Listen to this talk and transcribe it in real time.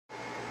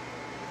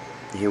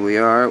Here we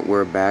are,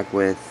 we're back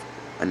with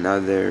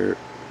another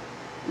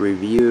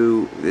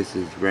review. This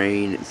is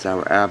Rain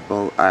Sour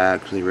Apple. I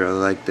actually really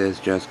like this,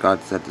 just got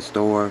this at the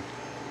store.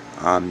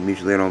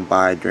 Usually I don't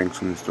buy drinks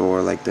from the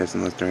store like this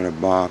unless they're in a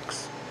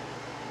box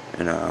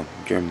and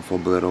German full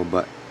little,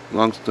 but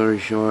long story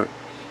short,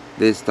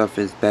 this stuff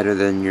is better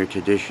than your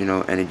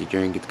traditional energy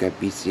drink. It's got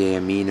BCA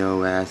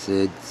amino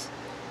acids,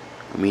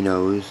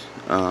 aminos,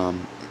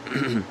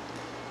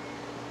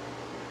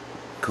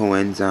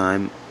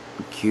 coenzyme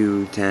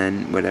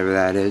Q10, whatever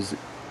that is,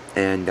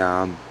 and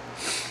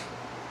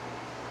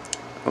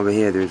over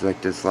here there's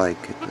like this, like,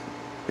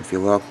 if you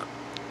look,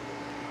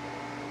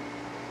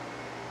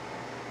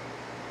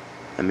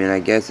 I mean, I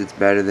guess it's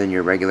better than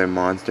your regular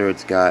Monster.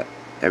 It's got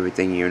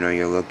everything you're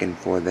looking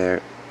for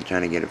there. I'm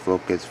trying to get it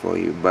focused for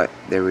you, but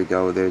there we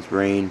go. There's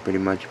Rain, pretty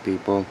much,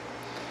 people.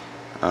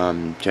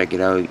 Check it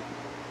out.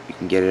 You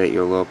can get it at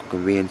your local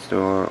convenience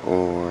store,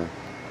 or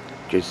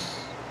just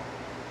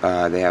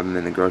they have them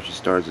in the grocery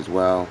stores as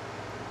well.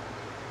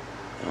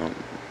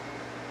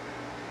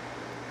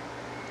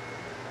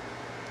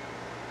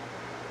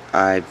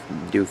 I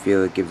do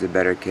feel it gives a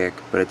better kick,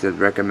 but it says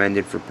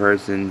recommended for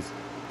persons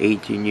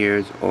 18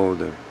 years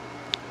older.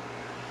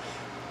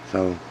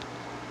 So,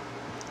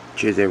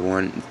 cheers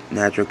everyone.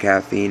 Natural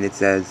caffeine, it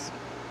says.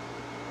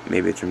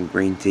 Maybe it's from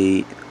green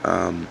tea.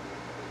 Let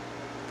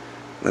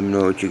me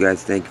know what you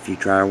guys think if you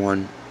try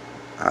one.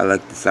 I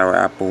like the sour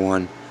apple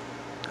one.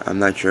 I'm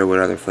not sure what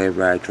other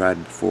flavor I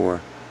tried before,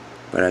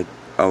 but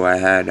I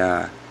had,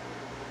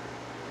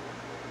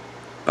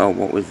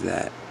 what was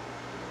that?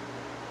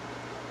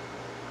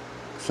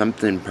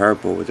 Something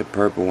purple. It was a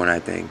purple one, I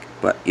think.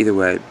 But either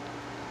way,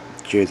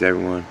 cheers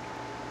everyone.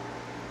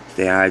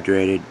 Stay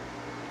hydrated,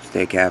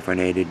 stay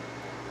caffeinated,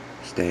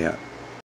 stay up.